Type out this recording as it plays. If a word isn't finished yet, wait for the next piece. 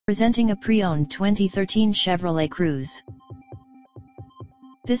Presenting a pre-owned 2013 Chevrolet Cruze.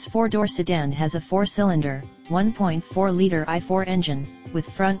 This four-door sedan has a 4-cylinder, 1.4-liter i4 engine, with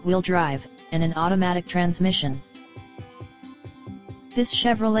front-wheel drive, and an automatic transmission. This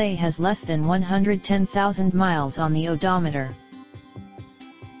Chevrolet has less than 110,000 miles on the odometer.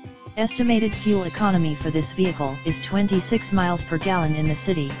 Estimated fuel economy for this vehicle is 26 miles per gallon in the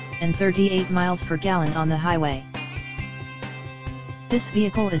city, and 38 miles per gallon on the highway. This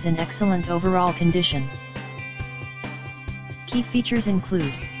vehicle is in excellent overall condition. Key features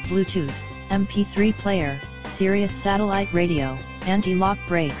include Bluetooth, MP3 player, Sirius satellite radio, anti-lock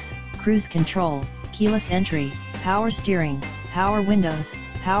brakes, cruise control, keyless entry, power steering, power windows,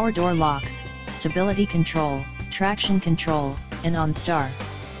 power door locks, stability control, traction control, and OnStar.